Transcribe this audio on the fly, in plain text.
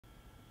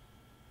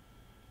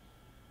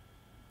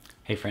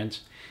Hey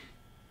friends.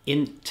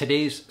 In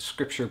today's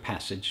scripture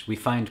passage, we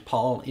find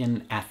Paul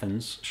in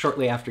Athens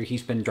shortly after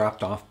he's been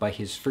dropped off by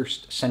his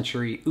first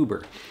century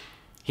Uber.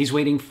 He's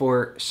waiting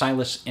for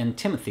Silas and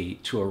Timothy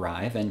to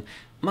arrive and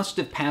must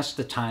have passed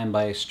the time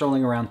by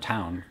strolling around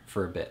town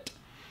for a bit.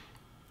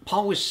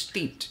 Paul was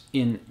steeped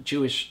in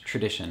Jewish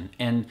tradition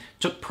and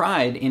took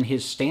pride in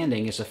his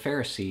standing as a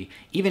Pharisee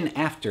even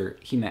after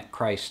he met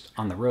Christ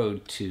on the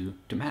road to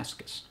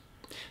Damascus.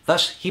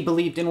 Thus, he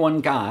believed in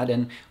one God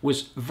and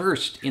was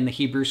versed in the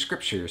Hebrew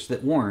scriptures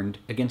that warned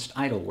against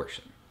idol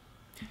worship.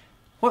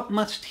 What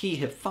must he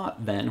have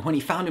thought then when he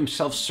found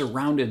himself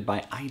surrounded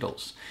by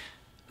idols?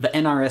 The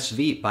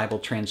NRSV Bible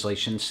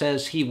translation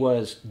says he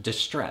was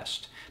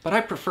distressed, but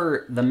I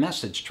prefer the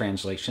Message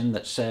translation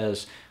that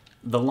says,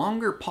 "The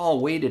longer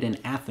Paul waited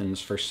in Athens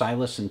for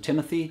Silas and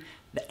Timothy,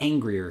 the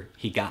angrier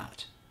he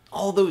got."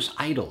 All those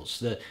idols.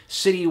 The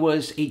city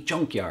was a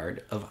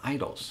junkyard of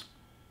idols.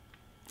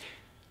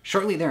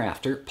 Shortly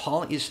thereafter,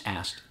 Paul is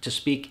asked to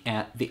speak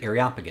at the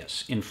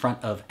Areopagus in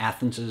front of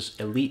Athens'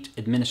 elite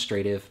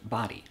administrative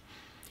body.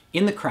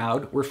 In the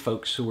crowd were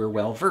folks who were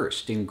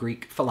well-versed in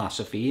Greek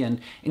philosophy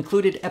and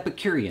included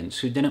Epicureans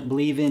who didn't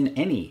believe in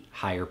any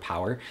higher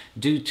power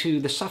due to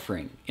the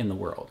suffering in the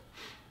world.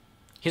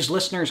 His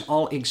listeners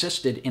all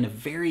existed in a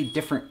very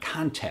different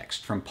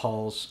context from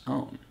Paul's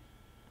own.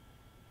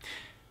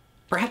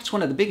 Perhaps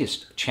one of the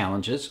biggest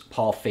challenges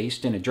Paul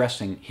faced in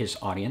addressing his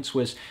audience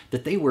was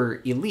that they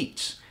were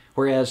elites,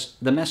 whereas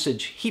the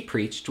message he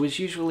preached was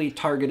usually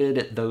targeted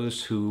at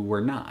those who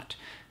were not.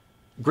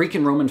 Greek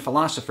and Roman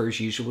philosophers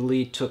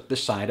usually took the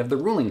side of the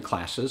ruling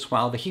classes,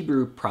 while the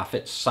Hebrew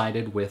prophets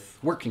sided with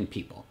working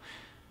people.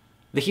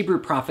 The Hebrew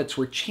prophets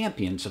were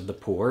champions of the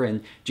poor,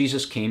 and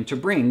Jesus came to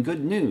bring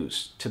good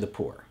news to the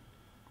poor.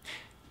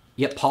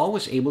 Yet Paul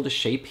was able to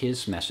shape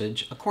his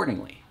message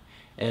accordingly.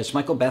 As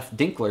Michael Beth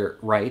Dinkler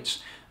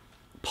writes,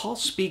 Paul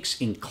speaks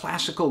in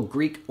classical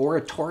Greek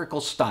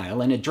oratorical style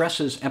and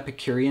addresses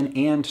Epicurean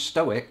and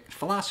Stoic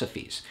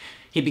philosophies.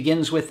 He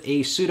begins with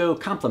a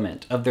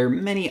pseudo-compliment of their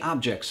many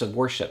objects of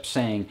worship,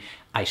 saying,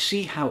 "I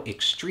see how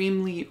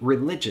extremely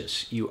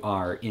religious you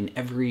are in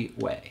every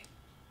way."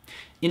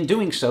 In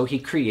doing so, he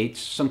creates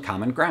some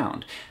common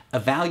ground, a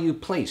value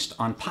placed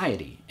on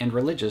piety and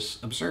religious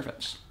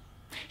observance.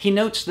 He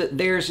notes that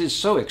theirs is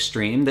so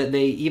extreme that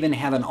they even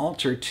have an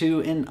altar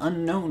to an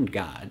unknown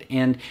God,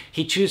 and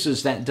he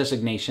chooses that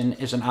designation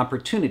as an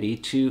opportunity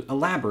to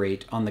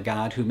elaborate on the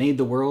God who made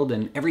the world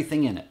and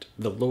everything in it,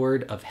 the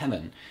Lord of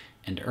heaven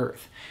and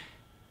earth.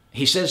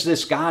 He says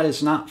this God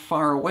is not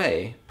far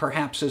away,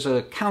 perhaps as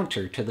a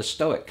counter to the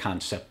Stoic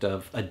concept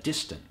of a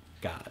distant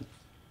God.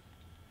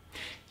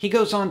 He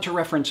goes on to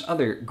reference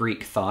other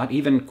Greek thought,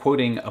 even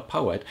quoting a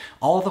poet,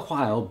 all the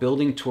while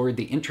building toward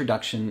the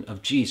introduction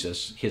of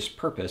Jesus, his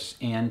purpose,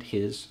 and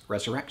his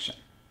resurrection.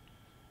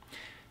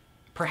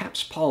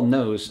 Perhaps Paul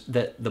knows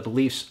that the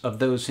beliefs of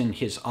those in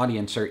his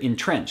audience are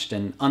entrenched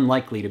and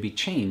unlikely to be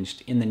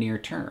changed in the near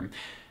term.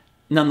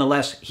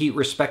 Nonetheless, he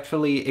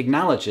respectfully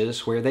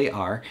acknowledges where they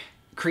are,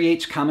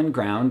 creates common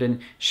ground,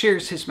 and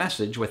shares his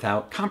message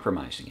without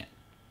compromising it.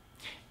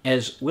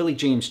 As Willie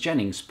James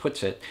Jennings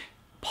puts it,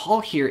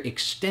 Paul here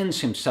extends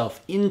himself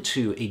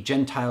into a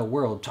Gentile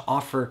world to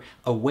offer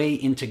a way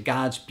into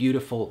God's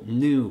beautiful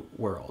new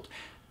world.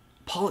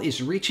 Paul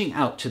is reaching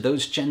out to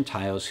those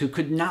Gentiles who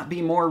could not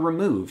be more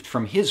removed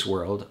from his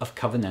world of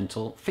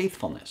covenantal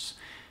faithfulness.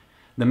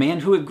 The man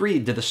who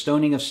agreed to the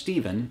stoning of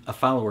Stephen, a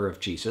follower of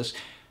Jesus,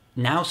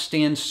 now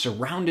stands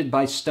surrounded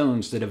by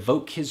stones that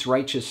evoke his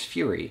righteous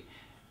fury,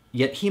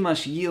 yet he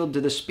must yield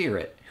to the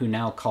Spirit who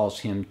now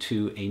calls him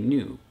to a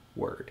new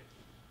word.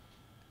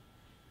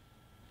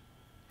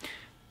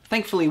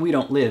 Thankfully, we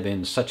don't live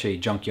in such a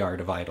junkyard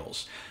of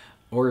idols.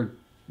 Or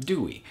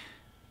do we?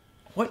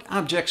 What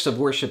objects of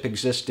worship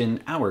exist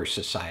in our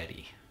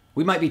society?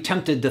 We might be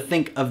tempted to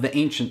think of the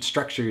ancient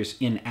structures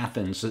in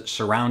Athens that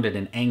surrounded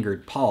and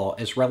angered Paul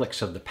as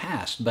relics of the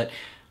past, but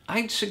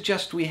I'd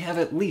suggest we have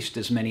at least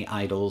as many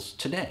idols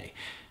today.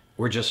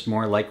 We're just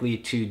more likely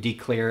to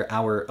declare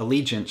our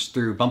allegiance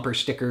through bumper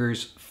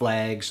stickers,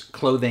 flags,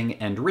 clothing,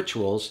 and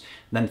rituals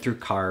than through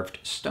carved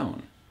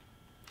stone.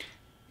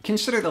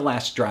 Consider the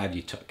last drive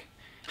you took.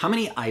 How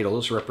many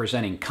idols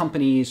representing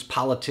companies,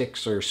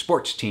 politics, or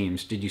sports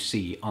teams did you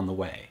see on the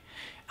way?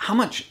 How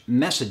much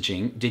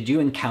messaging did you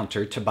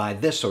encounter to buy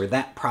this or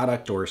that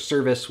product or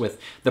service with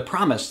the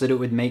promise that it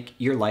would make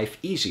your life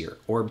easier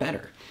or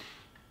better?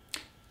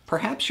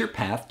 Perhaps your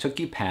path took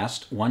you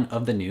past one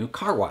of the new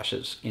car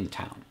washes in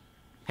town.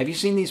 Have you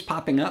seen these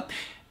popping up?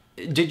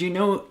 Did you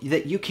know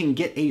that you can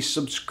get a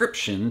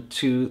subscription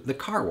to the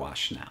car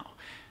wash now?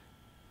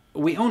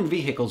 We own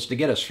vehicles to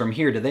get us from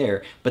here to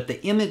there, but the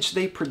image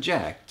they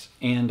project,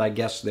 and I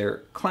guess their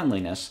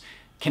cleanliness,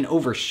 can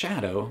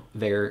overshadow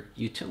their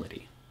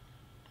utility.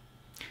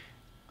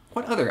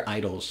 What other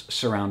idols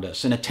surround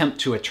us and attempt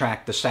to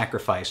attract the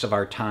sacrifice of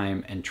our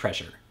time and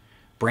treasure?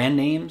 Brand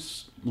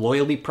names,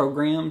 loyalty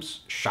programs,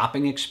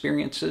 shopping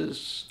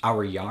experiences,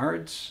 our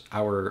yards,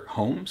 our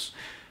homes?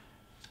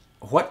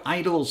 What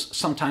idols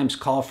sometimes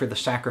call for the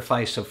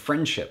sacrifice of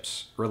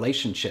friendships,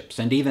 relationships,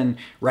 and even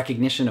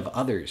recognition of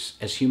others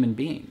as human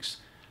beings.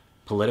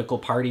 Political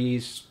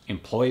parties,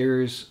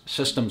 employers,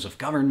 systems of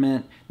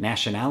government,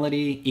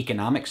 nationality,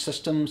 economic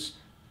systems,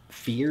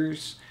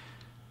 fears.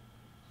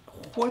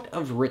 What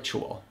of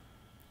ritual?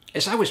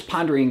 As I was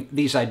pondering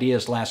these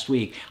ideas last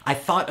week, I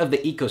thought of the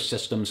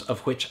ecosystems of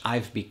which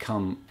I've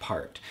become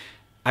part.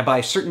 I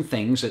buy certain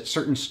things at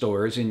certain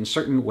stores in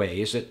certain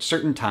ways at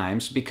certain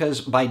times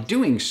because by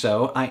doing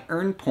so, I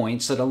earn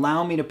points that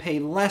allow me to pay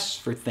less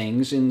for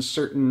things in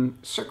certain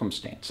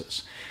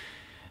circumstances.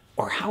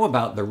 Or how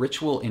about the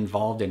ritual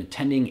involved in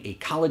attending a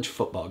college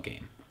football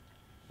game?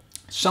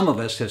 Some of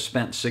us have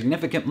spent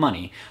significant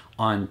money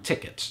on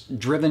tickets,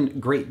 driven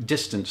great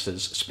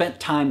distances, spent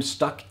time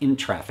stuck in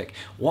traffic,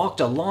 walked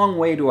a long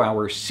way to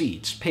our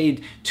seats,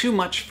 paid too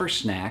much for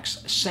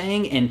snacks,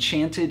 sang and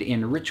chanted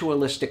in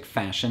ritualistic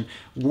fashion,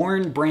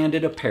 worn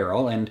branded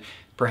apparel, and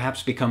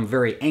perhaps become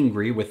very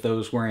angry with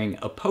those wearing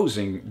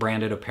opposing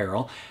branded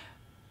apparel.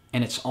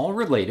 And it's all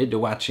related to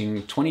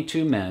watching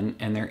 22 men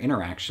and their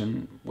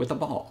interaction with a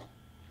ball.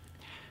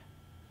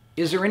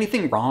 Is there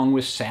anything wrong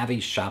with savvy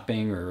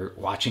shopping or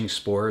watching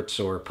sports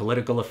or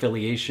political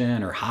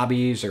affiliation or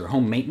hobbies or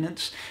home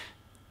maintenance?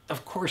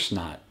 Of course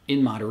not,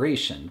 in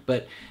moderation,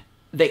 but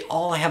they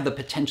all have the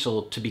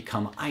potential to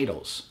become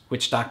idols,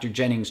 which Dr.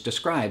 Jennings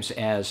describes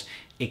as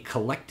a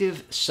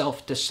collective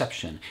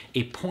self-deception,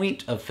 a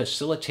point of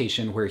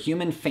facilitation where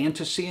human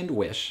fantasy and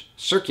wish,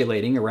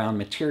 circulating around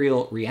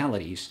material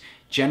realities,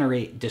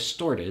 generate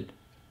distorted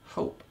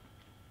hope.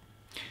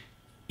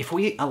 If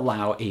we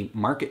allow a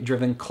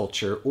market-driven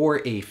culture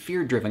or a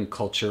fear-driven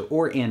culture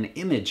or an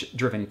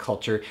image-driven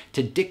culture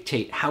to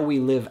dictate how we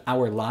live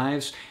our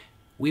lives,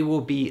 we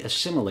will be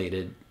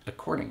assimilated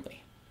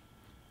accordingly.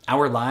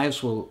 Our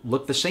lives will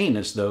look the same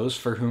as those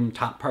for whom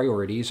top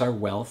priorities are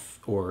wealth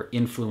or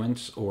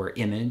influence or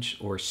image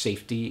or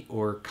safety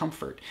or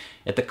comfort,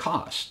 at the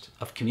cost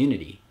of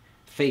community,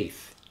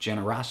 faith,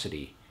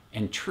 generosity,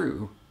 and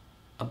true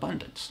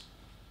abundance.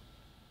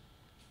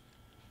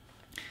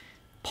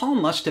 Paul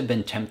must have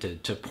been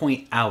tempted to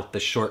point out the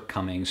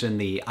shortcomings in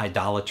the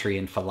idolatry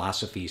and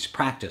philosophies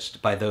practiced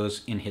by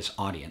those in his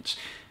audience,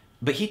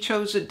 but he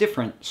chose a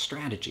different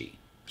strategy.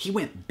 He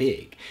went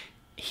big.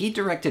 He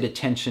directed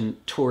attention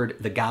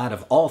toward the God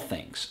of all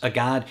things, a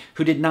God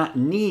who did not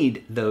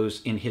need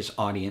those in his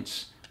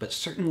audience, but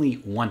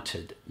certainly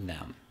wanted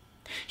them.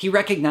 He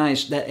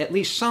recognized that at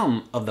least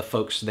some of the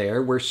folks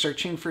there were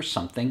searching for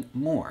something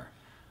more,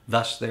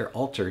 thus their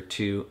altar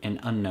to an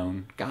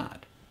unknown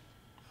God.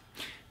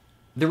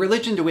 The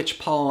religion to which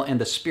Paul and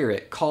the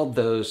Spirit called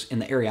those in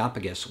the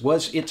Areopagus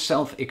was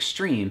itself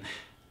extreme,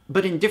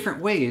 but in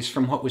different ways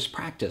from what was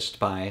practiced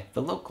by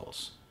the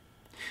locals.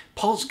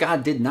 Paul's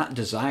God did not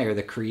desire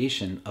the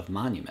creation of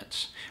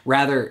monuments.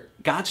 Rather,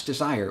 God's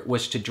desire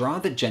was to draw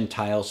the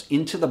Gentiles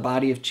into the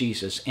body of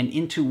Jesus and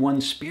into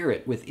one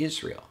spirit with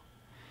Israel.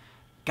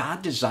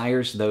 God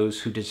desires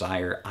those who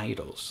desire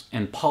idols,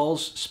 and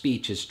Paul's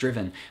speech is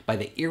driven by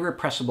the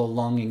irrepressible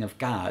longing of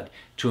God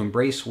to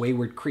embrace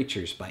wayward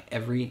creatures by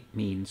every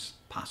means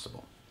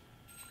possible.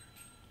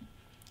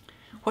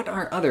 What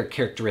are other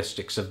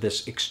characteristics of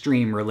this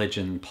extreme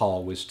religion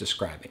Paul was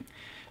describing?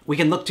 We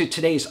can look to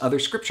today's other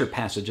scripture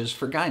passages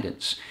for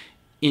guidance.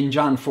 In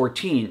John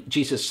 14,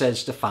 Jesus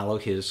says to follow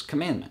his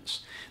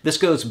commandments. This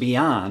goes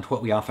beyond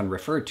what we often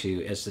refer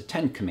to as the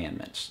Ten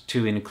Commandments,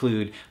 to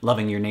include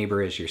loving your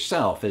neighbor as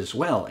yourself as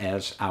well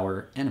as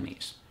our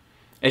enemies.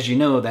 As you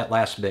know, that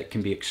last bit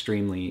can be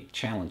extremely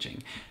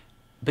challenging.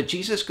 But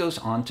Jesus goes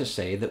on to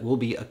say that we'll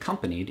be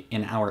accompanied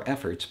in our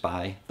efforts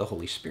by the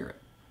Holy Spirit.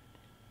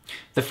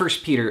 The 1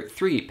 Peter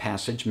 3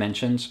 passage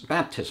mentions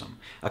baptism,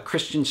 a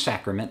Christian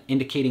sacrament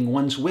indicating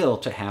one's will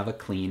to have a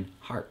clean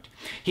heart.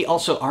 He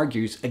also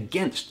argues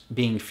against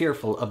being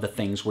fearful of the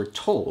things we're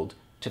told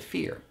to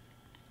fear.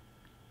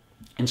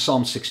 And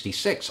Psalm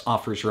 66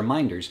 offers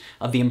reminders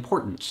of the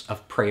importance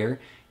of prayer,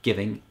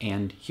 giving,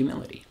 and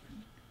humility.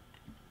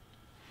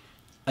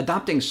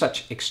 Adopting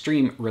such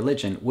extreme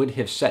religion would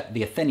have set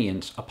the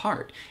Athenians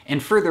apart,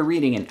 and further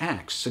reading in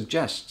Acts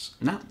suggests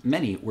not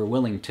many were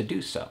willing to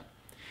do so.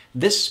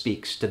 This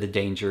speaks to the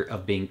danger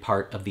of being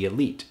part of the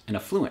elite and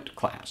affluent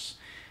class.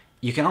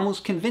 You can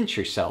almost convince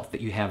yourself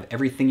that you have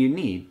everything you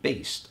need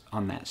based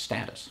on that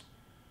status.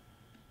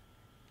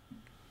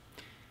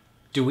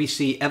 Do we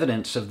see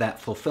evidence of that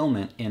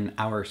fulfillment in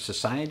our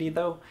society,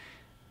 though?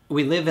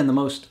 We live in the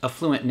most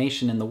affluent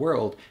nation in the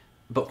world,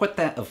 but what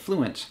that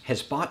affluence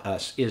has bought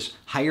us is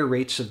higher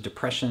rates of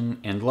depression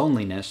and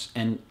loneliness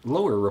and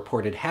lower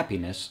reported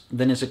happiness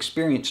than is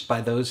experienced by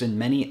those in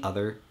many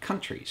other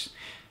countries.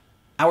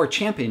 Our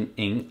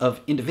championing of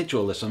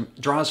individualism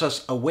draws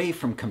us away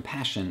from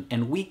compassion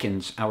and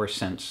weakens our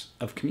sense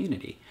of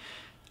community.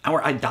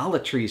 Our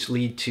idolatries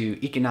lead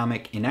to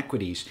economic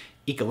inequities,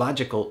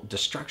 ecological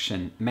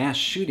destruction, mass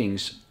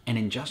shootings, and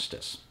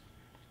injustice.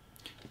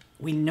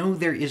 We know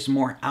there is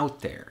more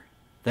out there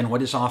than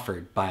what is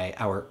offered by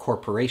our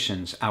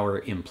corporations, our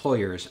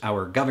employers,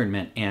 our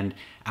government, and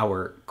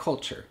our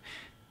culture.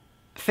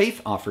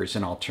 Faith offers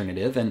an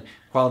alternative, and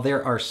while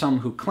there are some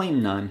who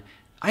claim none,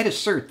 I'd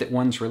assert that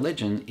one's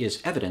religion is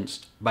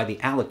evidenced by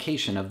the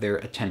allocation of their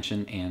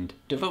attention and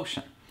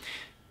devotion.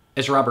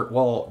 As Robert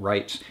Wall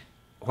writes,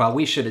 while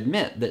we should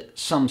admit that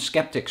some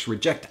skeptics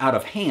reject out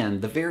of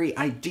hand the very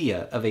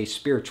idea of a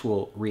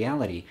spiritual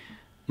reality,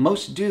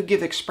 most do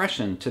give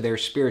expression to their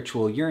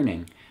spiritual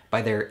yearning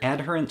by their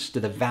adherence to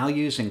the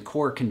values and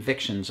core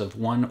convictions of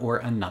one or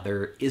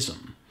another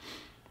ism.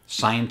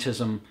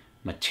 Scientism,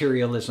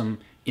 materialism,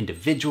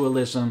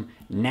 individualism,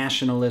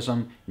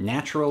 nationalism,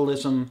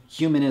 naturalism,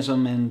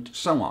 humanism, and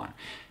so on.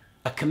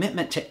 A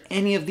commitment to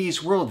any of these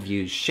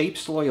worldviews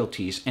shapes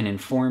loyalties and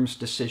informs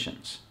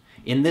decisions.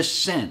 In this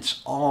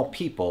sense, all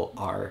people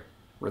are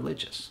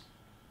religious.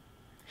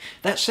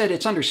 That said,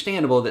 it's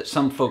understandable that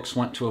some folks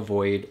want to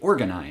avoid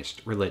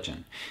organized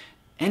religion.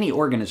 Any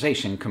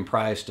organization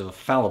comprised of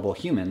fallible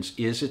humans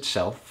is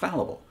itself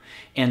fallible,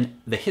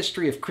 and the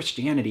history of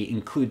Christianity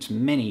includes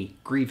many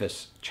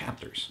grievous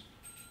chapters.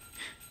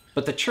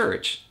 But the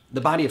church,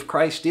 the body of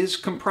Christ, is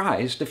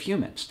comprised of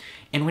humans,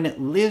 and when it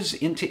lives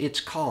into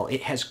its call,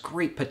 it has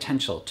great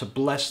potential to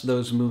bless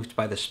those moved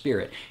by the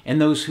Spirit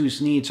and those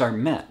whose needs are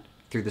met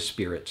through the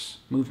Spirit's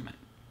movement.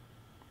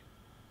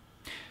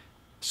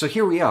 So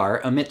here we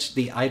are amidst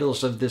the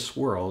idols of this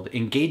world,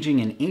 engaging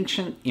in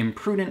ancient,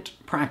 imprudent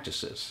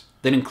practices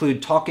that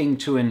include talking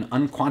to an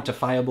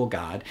unquantifiable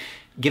God,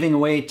 giving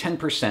away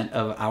 10%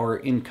 of our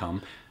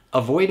income,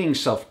 avoiding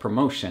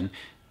self-promotion,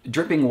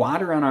 dripping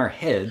water on our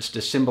heads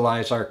to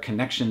symbolize our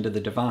connection to the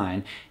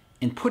divine,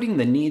 and putting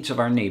the needs of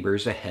our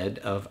neighbors ahead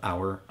of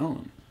our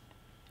own.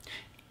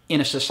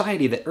 In a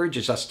society that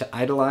urges us to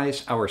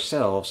idolize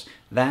ourselves,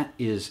 that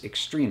is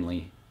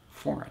extremely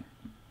foreign.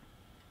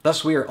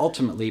 Thus, we are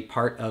ultimately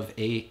part of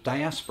a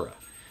diaspora,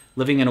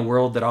 living in a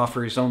world that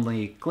offers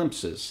only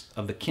glimpses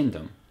of the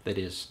kingdom that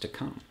is to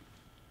come.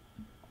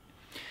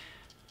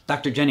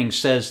 Dr. Jennings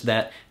says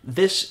that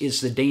this is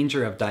the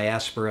danger of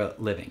diaspora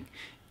living.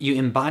 You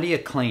embody a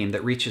claim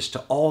that reaches to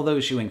all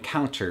those you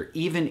encounter,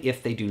 even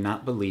if they do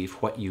not believe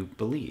what you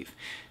believe.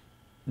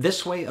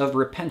 This way of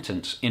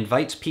repentance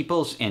invites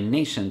peoples and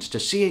nations to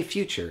see a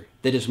future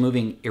that is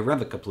moving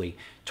irrevocably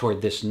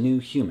toward this new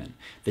human,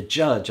 the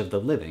judge of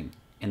the living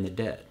and the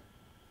dead.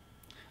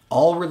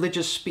 All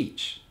religious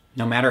speech,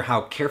 no matter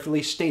how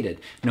carefully stated,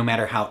 no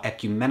matter how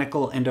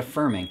ecumenical and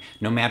affirming,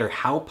 no matter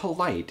how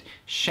polite,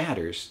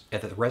 shatters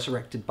at the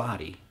resurrected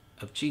body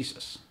of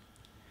Jesus.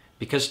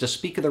 Because to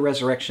speak of the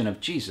resurrection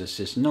of Jesus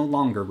is no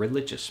longer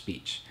religious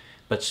speech,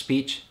 but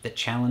speech that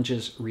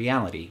challenges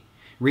reality,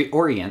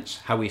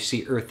 reorients how we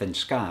see earth and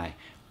sky,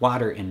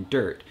 water and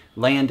dirt,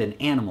 land and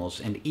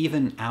animals, and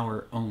even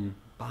our own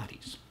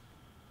bodies.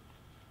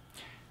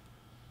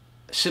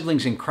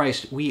 Siblings in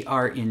Christ, we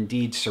are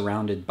indeed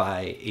surrounded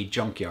by a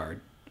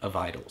junkyard of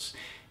idols.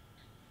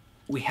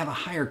 We have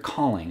a higher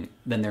calling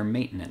than their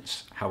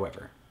maintenance,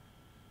 however.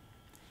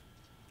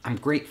 I'm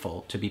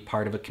grateful to be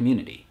part of a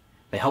community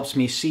that helps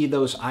me see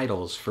those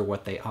idols for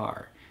what they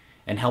are,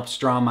 and helps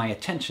draw my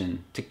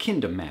attention to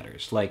kingdom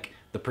matters like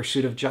the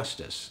pursuit of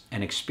justice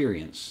and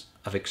experience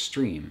of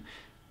extreme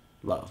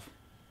love.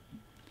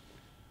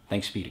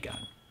 Thanks be to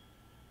God.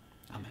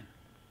 Amen.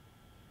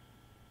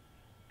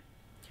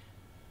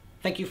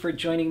 Thank you for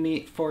joining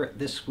me for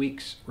this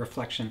week's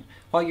reflection.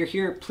 While you're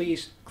here,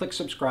 please click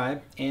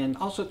subscribe and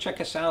also check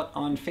us out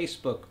on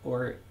Facebook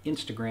or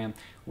Instagram.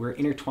 We're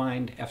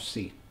Intertwined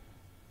FC.